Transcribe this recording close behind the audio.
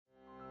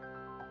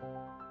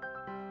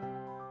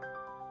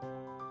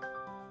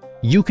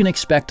You can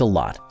expect a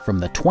lot from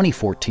the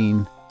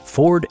 2014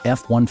 Ford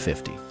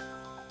F-150.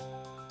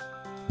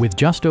 With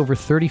just over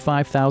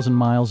 35,000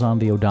 miles on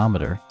the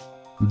odometer,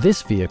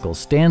 this vehicle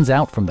stands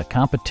out from the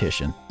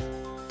competition.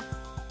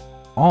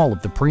 All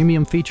of the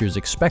premium features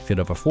expected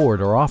of a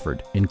Ford are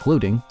offered,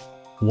 including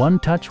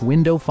one-touch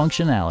window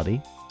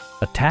functionality,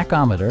 a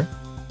tachometer,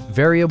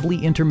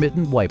 variably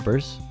intermittent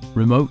wipers,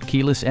 remote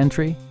keyless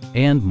entry,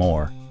 and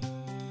more.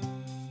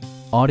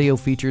 Audio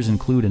features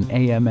include an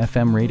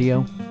AM/FM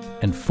radio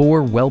and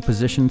 4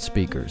 well-positioned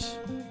speakers.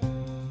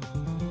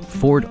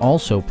 Ford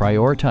also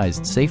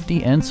prioritized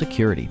safety and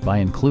security by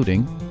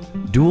including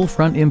dual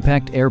front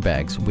impact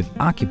airbags with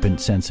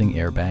occupant sensing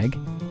airbag,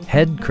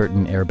 head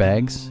curtain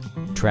airbags,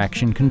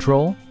 traction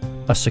control,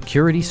 a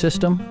security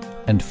system,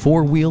 and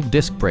 4-wheel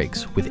disc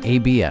brakes with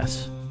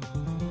ABS.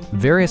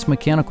 Various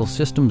mechanical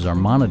systems are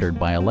monitored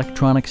by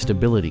electronic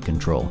stability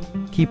control,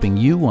 keeping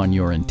you on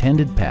your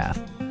intended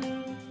path.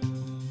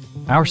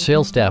 Our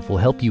sales staff will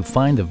help you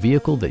find the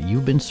vehicle that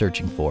you've been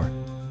searching for.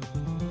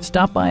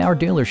 Stop by our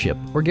dealership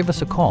or give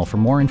us a call for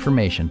more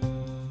information.